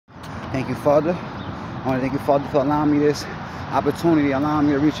Thank you, Father. I want to thank you, Father, for allowing me this opportunity, allowing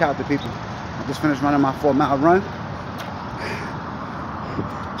me to reach out to people. I just finished running my 4-mile run.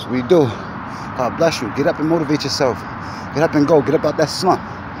 That's what we do. God bless you. Get up and motivate yourself. Get up and go. Get up out that slump.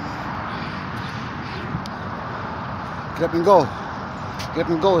 Get up and go. Get up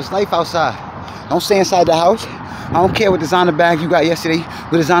and go. It's life outside. Don't stay inside the house. I don't care what designer bag you got yesterday,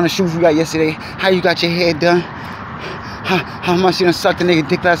 what designer shoes you got yesterday, how you got your hair done, how much you done sucked the nigga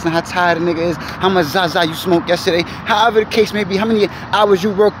dick last night, how tired the nigga is, how much Zaza you smoked yesterday, however the case may be, how many hours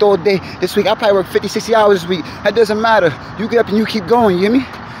you worked all day this week. I probably worked 50, 60 hours this week. That doesn't matter. You get up and you keep going, you hear me?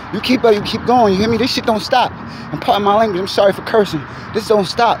 You keep up, you keep going, you hear me? This shit don't stop. And pardon my language, I'm sorry for cursing. This don't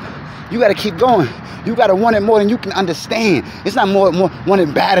stop. You gotta keep going. You gotta want it more than you can understand. It's not more want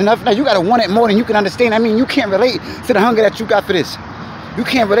it bad enough. No, you gotta want it more than you can understand. I mean, you can't relate to the hunger that you got for this. You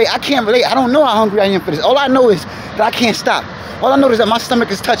can't relate. I can't relate. I don't know how hungry I am for this. All I know is that I can't stop. All I know is that my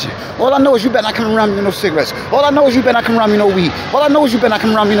stomach is touching. All I know is you better not come around me with no cigarettes. All I know is you better not come around me with no weed. All I know is you better not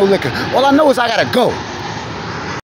come around me with no liquor. All I know is I gotta go.